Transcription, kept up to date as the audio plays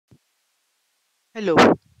Hello,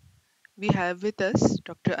 we have with us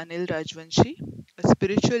Dr. Anil Rajvanshi, a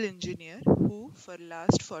spiritual engineer who, for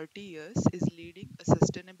last 40 years, is leading a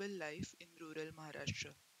sustainable life in rural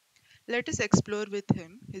Maharashtra. Let us explore with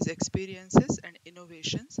him his experiences and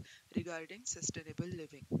innovations regarding sustainable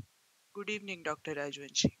living. Good evening, Dr.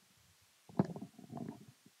 Rajvanshi.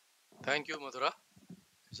 Thank you, Madhura.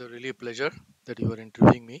 It's a really pleasure that you are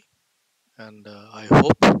interviewing me, and I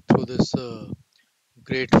hope through this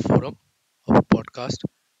great forum of podcast,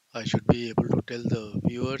 I should be able to tell the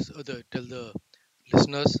viewers, tell the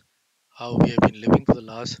listeners how we have been living for the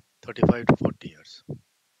last 35 to 40 years.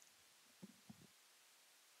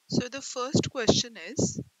 So, the first question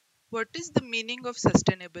is, what is the meaning of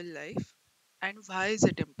sustainable life and why is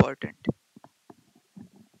it important?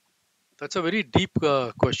 That's a very deep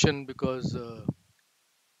question because uh,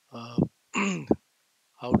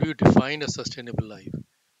 how do you define a sustainable life?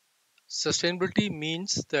 Sustainability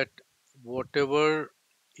means that whatever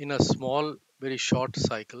in a small, very short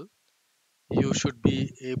cycle, you should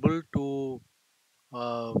be able to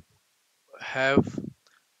uh, have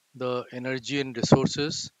the energy and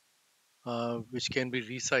resources which can be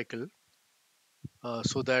recycled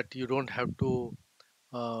so that you don't have to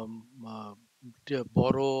um, uh,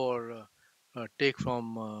 borrow or take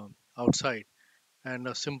from outside. And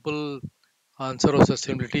a simple answer of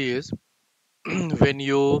sustainability is when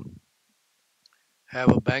you have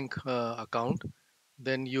a bank account,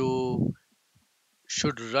 then you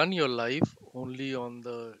should run your life only on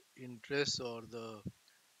the interest or the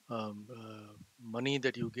money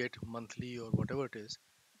that you get monthly or whatever it is,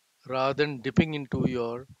 rather than dipping into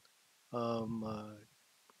your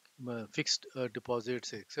fixed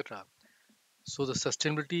deposits, etc. So the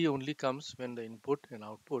sustainability only comes when the input and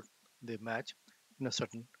output they match in a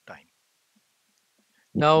certain time.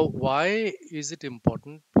 Now, why is it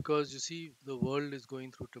important? Because you see, the world is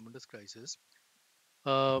going through tremendous crisis.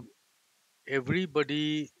 Uh,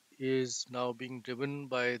 Everybody is now being driven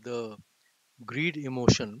by the greed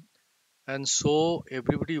emotion, and so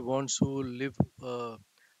everybody wants to live a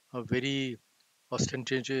very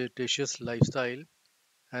ostentatious lifestyle,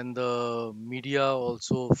 and the media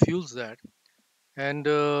also fuels that. And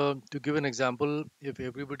to give an example, if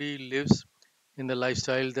everybody lives in the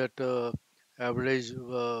lifestyle that average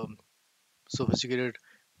sophisticated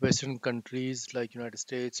Western countries like United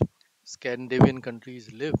States, Scandinavian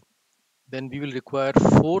countries live, then we will require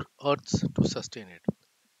four Earths to sustain it,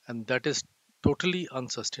 and that is totally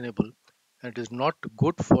unsustainable, and it is not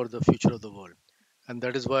good for the future of the world. And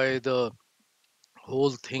that is why the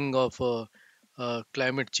whole thing of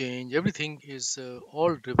climate change, everything is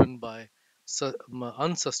all driven by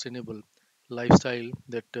unsustainable lifestyle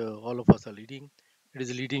that all of us are leading. It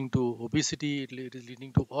is leading to obesity, it is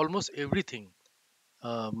leading to almost everything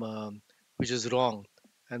which is wrong.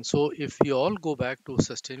 And so, if we all go back to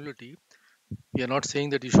sustainability, we are not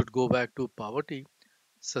saying that you should go back to poverty.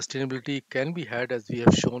 Sustainability can be had as we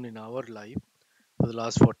have shown in our life for the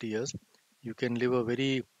last 40 years. You can live a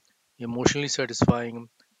very emotionally satisfying,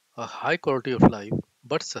 a high quality of life,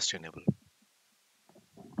 but sustainable.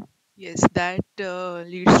 Yes, that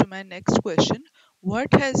leads to my next question.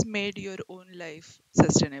 What has made your own life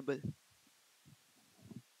sustainable?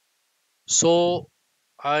 So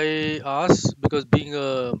I asked because being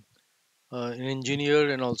an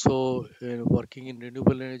engineer and also working in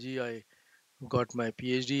renewable energy, I got my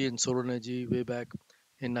PhD in solar energy way back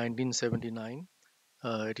in 1979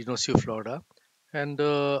 at University of Florida, and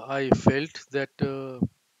I felt that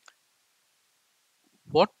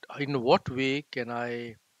what in what way can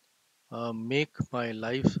I make my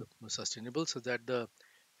life sustainable so that the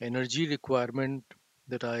energy requirement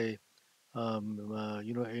that I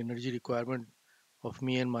energy requirement of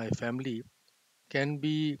me and my family can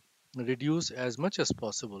be reduced as much as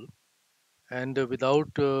possible, and without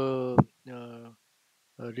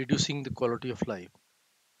reducing the quality of life.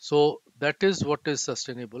 So that is what is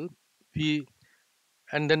sustainable. We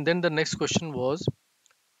and then the next question was,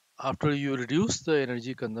 after you reduce the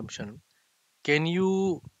energy consumption, can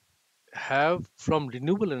you have from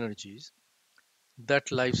renewable energies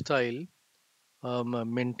that lifestyle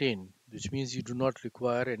maintain, which means you do not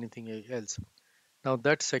require anything else. Now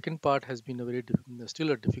that second part has been a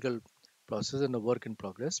still a difficult process and a work in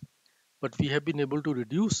progress, but we have been able to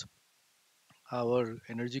reduce our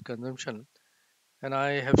energy consumption, and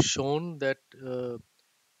I have shown that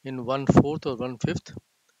in one fourth or one fifth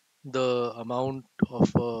the amount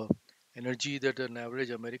of energy that an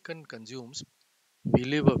average American consumes. We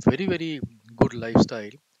live a very good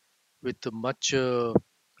lifestyle with much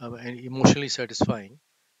and emotionally satisfying,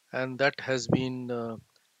 and that has been,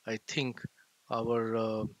 I think,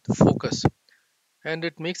 our focus, and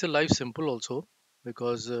it makes the life simple also.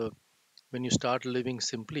 because when you start living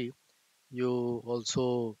simply, you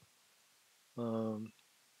also um,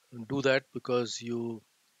 do that because you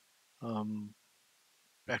um,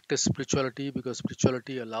 practice spirituality, because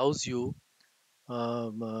spirituality allows you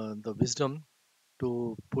the wisdom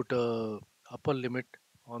to put a upper limit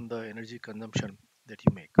on the energy consumption that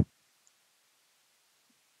you make.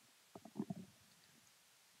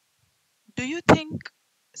 Do you think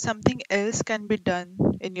something else can be done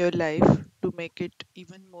in your life to make it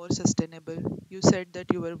even more sustainable? You said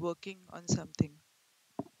that you were working on something.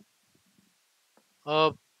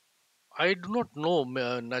 uh, I do not know.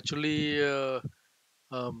 Naturally,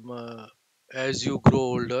 as you grow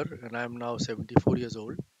older, and I am now 74 years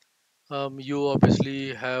old, you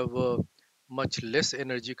obviously have much less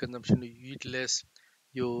energy consumption. You eat less,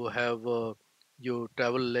 you have you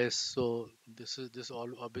travel less, so this all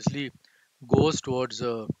obviously goes towards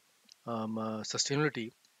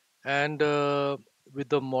sustainability. And with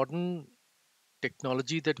the modern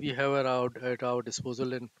technology that we have at our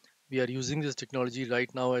disposal, and we are using this technology right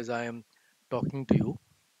now as I am talking to you,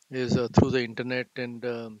 is through the internet and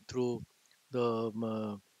through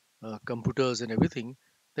the computers and everything,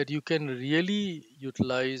 that you can really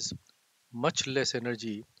utilize much less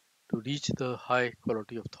energy to reach the high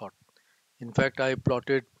quality of thought. In fact, I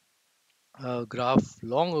plotted graph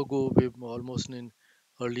long ago, almost in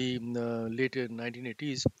early late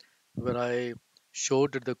 1980s, where I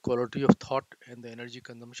showed that the quality of thought and the energy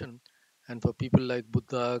consumption, and for people like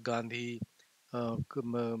Buddha, Gandhi,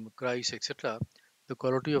 Christ, etc., the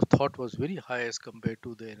quality of thought was very high as compared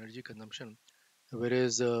to the energy consumption.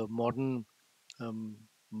 Whereas modern, um,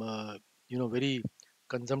 uh, very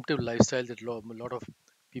consumptive lifestyle that a lot of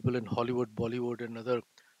people in Hollywood, Bollywood, and other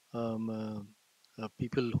um,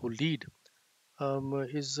 people who lead,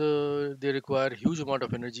 is they require huge amount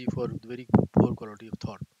of energy for very poor quality of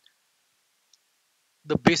thought.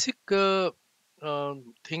 The basic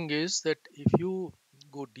thing is that if you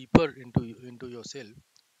go deeper into yourself,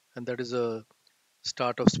 and that is a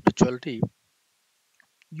start of spirituality,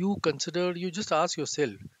 you just ask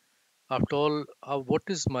yourself, after all, what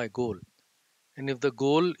is my goal? And if the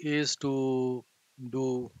goal is to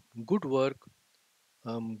do good work,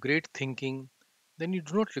 great thinking, then you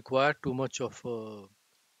do not require too much of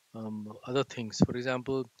other things. For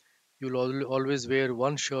example, you'll always wear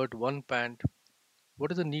one shirt, one pant.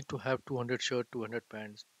 What is the need to have 200 shirt, 200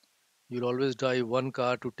 pants? You'll always drive one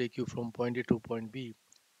car to take you from point A to point B.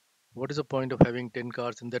 What is the point of having 10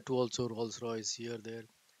 cars, and that too also Rolls Royce here, there?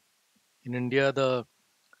 In India, the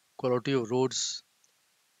quality of roads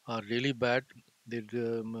are really bad. They,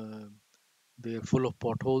 they're full of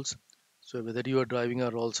potholes. So whether you are driving a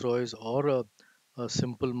Rolls Royce or a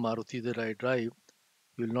simple Maruti that I drive,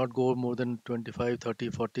 you will not go more than 25, 30,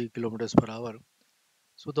 40 kilometers per hour.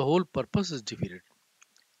 So the whole purpose is defeated.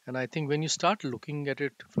 And I think when you start looking at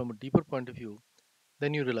it from a deeper point of view,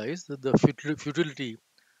 then you realize that the futility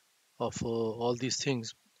of all these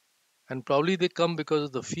things, and probably they come because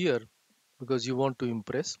of the fear, because you want to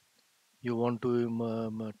impress, you want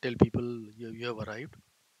to tell people you have arrived,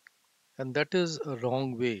 and that is a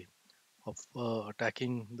wrong way of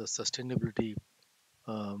attacking the sustainability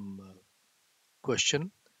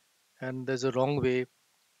question. And there's a wrong way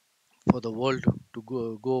for the world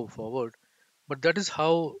to go forward. But that is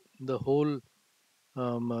how the whole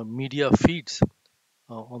media feeds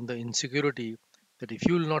on the insecurity, that if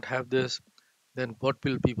you will not have this, then what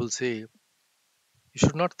will people say? You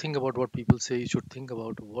should not think about what people say, you should think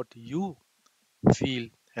about what you feel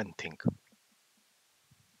and think.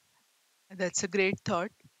 That's a great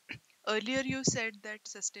thought. Earlier, you said that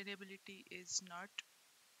sustainability is not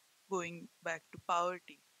going back to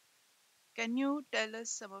poverty. Can you tell us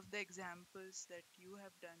some of the examples that you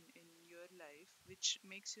have done in your life which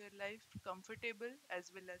makes your life comfortable as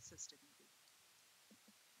well as sustainable?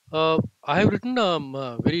 I have written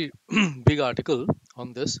a very big article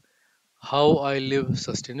on this, how I live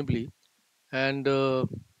sustainably. And the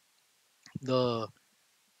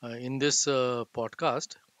in this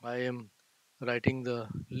podcast, I am writing the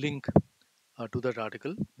link to that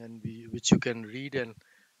article, and which you can read and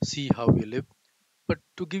see how we live. But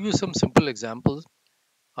to give you some simple examples,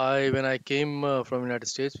 when I came from United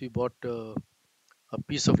States, we bought a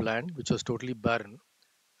piece of land which was totally barren,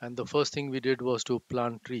 and the first thing we did was to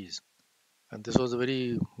plant trees. And this was a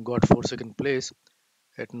very god-forsaken place.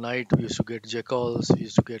 At night, we used to get jackals. We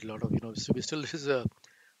used to get a lot of, so we still is a,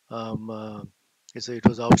 it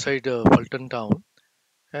was outside Fulton town,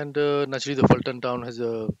 and naturally the Fulton town has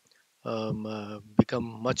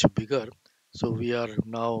become much bigger. So we are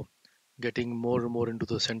now getting more and more into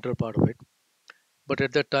the center part of it. But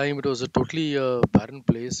at that time, it was a totally barren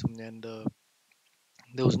place, and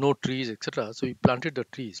there was no trees, etc. So we planted the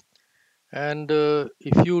trees. And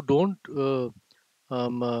if you don't, um,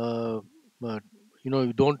 uh, uh,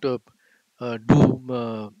 you don't do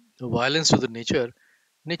violence to the nature,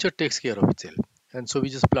 nature takes care of itself. And so we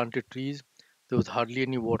just planted trees. There was hardly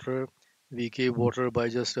any water. We gave water by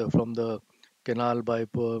just from the canal by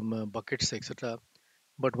buckets, etc.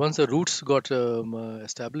 But once the roots got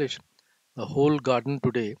established, the whole garden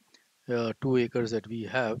today, 2 acres that we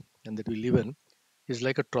have and that we live in, is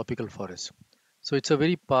like a tropical forest. So it's a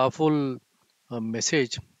very powerful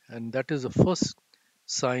message, and that is the first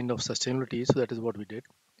sign of sustainability. So that is what we did.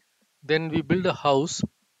 Then we built a house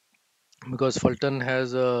because Fulton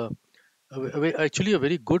has actually a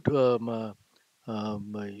very good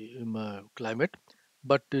climate,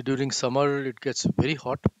 but during summer it gets very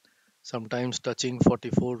hot, sometimes touching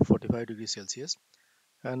 44, 45 degrees Celsius,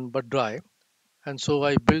 and but dry. And so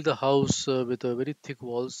I built the house with a very thick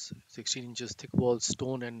walls, 16 inches thick walls,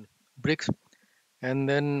 stone and bricks. And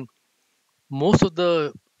then most of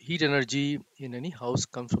the heat energy in any house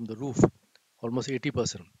comes from the roof, almost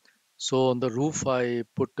 80%. So on the roof, I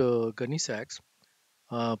put gunny sacks,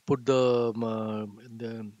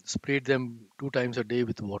 sprayed them 2 times a day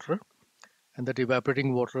with water, and that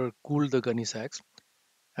evaporating water cooled the gunny sacks.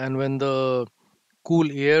 And when the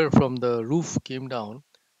cool air from the roof came down,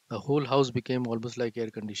 the whole house became almost like air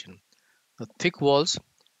conditioned. The thick walls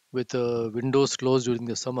with windows closed during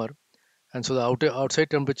the summer, and so the outside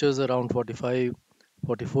temperatures around 45,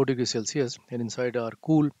 44 degrees Celsius, and inside are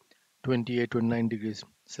cool 28, 29 degrees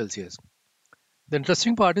Celsius. The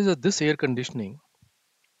interesting part is that this air conditioning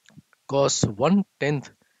costs 1/10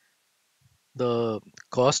 the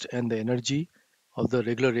cost and the energy of the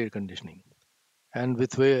regular air conditioning, and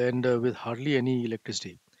with hardly any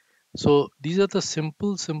electricity. So these are the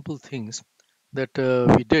simple things that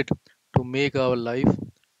we did to make our life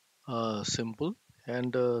simple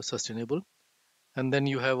and sustainable. And then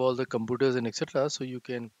you have all the computers and etc. So you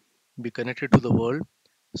can be connected to the world,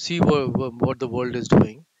 see what the world is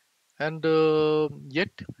doing, and yet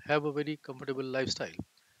have a very comfortable lifestyle.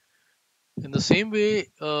 In the same way,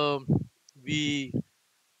 we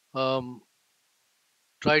um,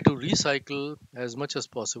 try to recycle as much as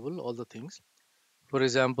possible all the things. For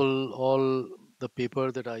example, all the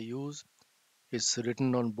paper that I use is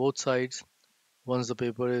written on both sides. Once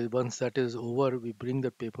that is over, we bring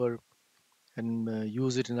the paper and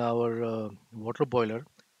use it in our water boiler.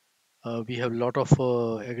 We have a lot of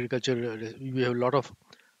agriculture. We have a lot of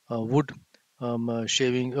wood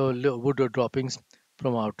wood droppings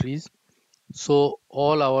from our trees. So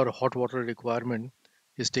all our hot water requirement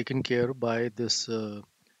is taken care by this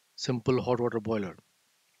simple hot water boiler.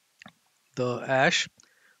 The ash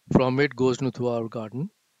from it goes into our garden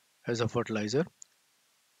as a fertilizer.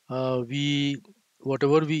 We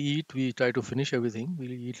whatever we eat, we try to finish everything. We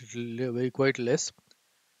eat very quite less,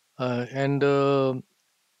 and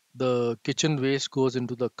the kitchen waste goes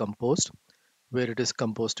into the compost where it is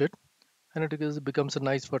composted, and becomes a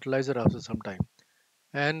nice fertilizer after some time.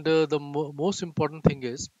 And the most important thing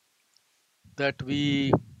is that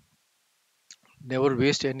we never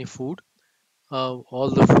waste any food. All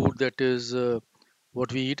the food that is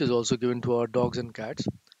what we eat is also given to our dogs and cats.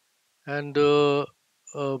 And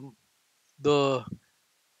um, the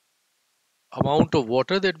amount of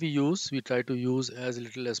water that we use, we try to use as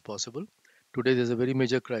little as possible. Today, there's a very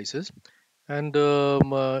major crisis, and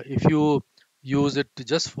if you use it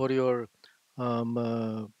just for your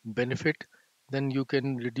benefit, then you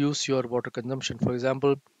can reduce your water consumption. For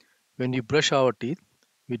example, when you brush our teeth,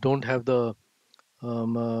 we don't have the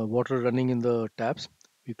water running in the taps.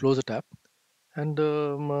 We close the tap, and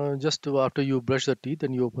just after you brush the teeth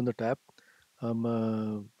and you open the tap,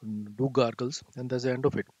 do gargles, and that's the end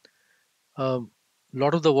of it. A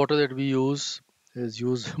lot of the water that we use is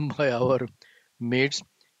used by our maids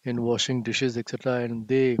in washing dishes, etc., and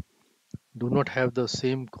they do not have the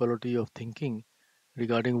same quality of thinking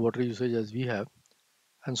regarding water usage as we have.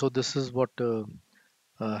 And so this is what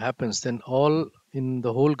happens. Then all in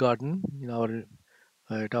the whole garden in our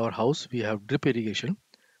at our house we have drip irrigation.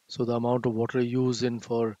 So the amount of water used in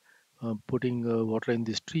for putting water in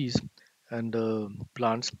these trees and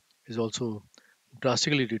plants is also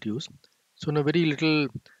drastically reduced. So in a very little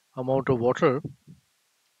amount of water,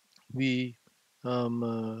 we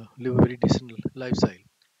live a very decent lifestyle.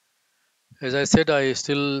 As I said, I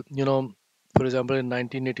still, for example, in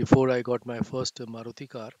 1984, I got my first Maruti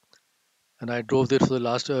car, and I drove there for the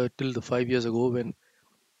last till the 5 years ago when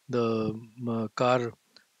the car,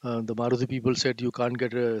 the Maruti people said you can't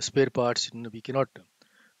get spare parts, and we cannot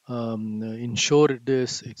insure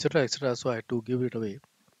this, etc., etc. So I had to give it away.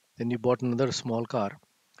 Then we bought another small car,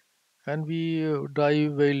 and we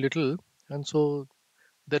drive very little, and so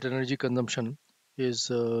that energy consumption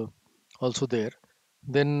is also there.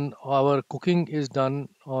 Then our cooking is done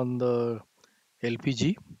on the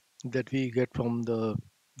LPG that we get from the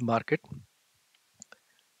market.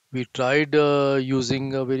 We tried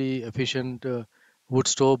using a very efficient wood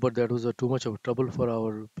stove, but that was too much of trouble for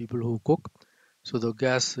our people who cook. So the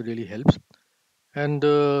gas really helps. And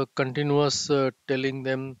continuous telling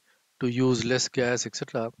them to use less gas,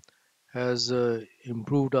 etc., has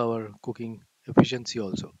improved our cooking efficiency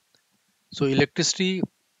also. So electricity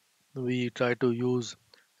we try to use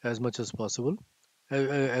as much as possible,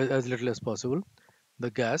 as little as possible.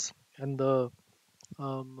 The gas and the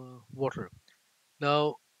water.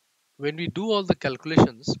 Now, when we do all the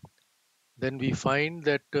calculations, then we find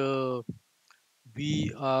that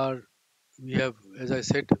we are we have, as I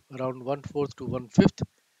said, around one fourth to one fifth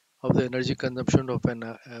of the energy consumption of an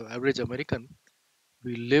average American.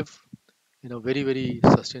 We live in a very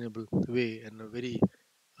sustainable way and a very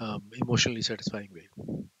emotionally satisfying way.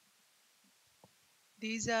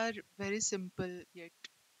 These are very simple yet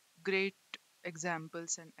great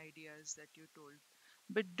examples and ideas that you told.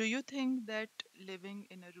 But do you think that living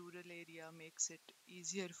in a rural area makes it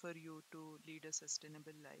easier for you to lead a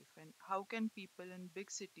sustainable life? And how can people in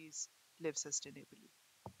big cities live sustainably?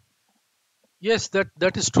 Yes,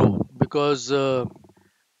 that is true because and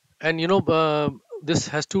this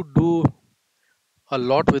has to do a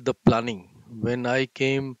lot with the planning. When I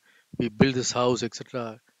came, we built this house,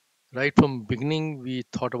 etc. Right from beginning, we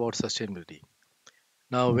thought about sustainability.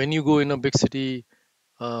 Now, when you go in a big city,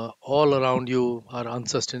 all around you are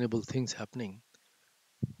unsustainable things happening.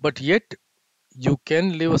 But yet, you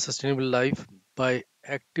can live a sustainable life by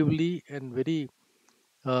actively and very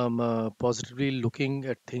positively looking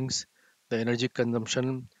at things, the energy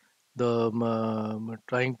consumption, the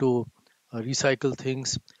trying to recycle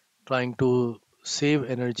things, trying to save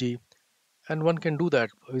energy, and one can do that.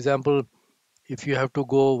 For example, if you have to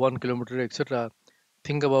go 1 kilometer, etc.,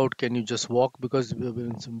 think about can you just walk because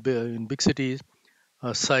in big cities,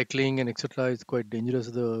 cycling and etc. is quite dangerous.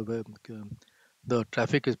 The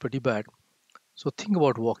traffic is pretty bad. So think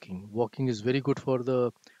about walking. Walking is very good for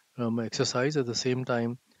the exercise. At the same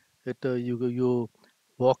time, you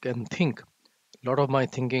walk and think. A lot of my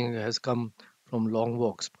thinking has come from long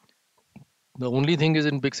walks. The only thing is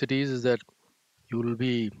in big cities is that you will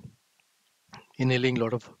be inhaling a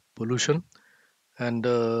lot of pollution, and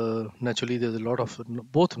naturally there's a lot of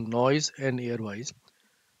both noise and air wise.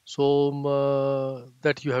 So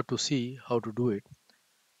that you have to see how to do it.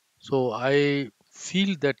 So I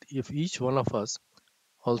feel that if each one of us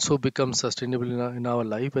also becomes sustainable in our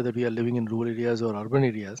life, whether we are living in rural areas or urban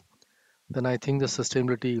areas, then I think the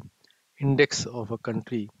sustainability index of a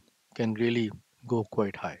country can really go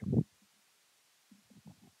quite high.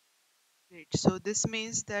 Great. So this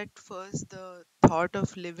means that first the thought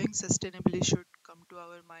of living sustainably should come to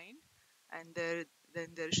our mind, and then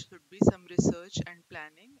there should be some research and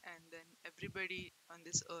planning, and then everybody on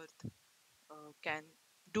this earth can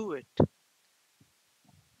do it.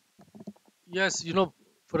 Yes,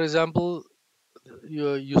 for example,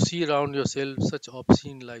 you see around yourself such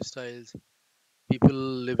obscene lifestyles, people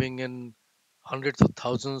living in hundreds of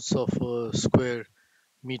thousands of square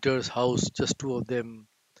meters house, just two of them,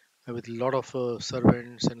 with a lot of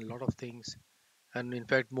servants and a lot of things. And in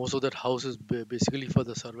fact, most of that house is basically for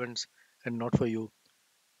the servants and not for you.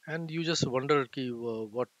 And you just wonder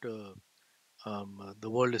what the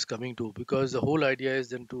world is coming to, because the whole idea is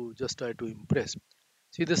then to just try to impress.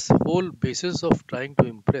 See, this whole basis of trying to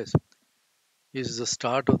impress is the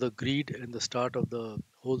start of the greed and the start of the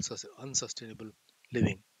whole unsustainable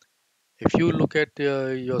living. If you look at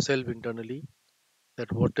yourself internally,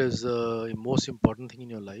 that what is the most important thing in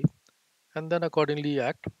your life, and then accordingly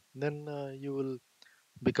act, then you will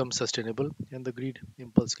become sustainable and the greed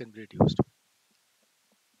impulse can be reduced.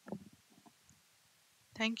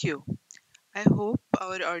 Thank you. I hope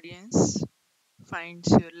our audience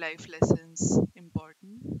finds your life lessons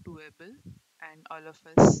important, doable, and all of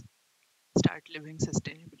us start living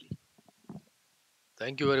sustainably.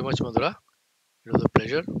 Thank you very much, Madhura. It was a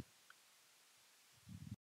pleasure.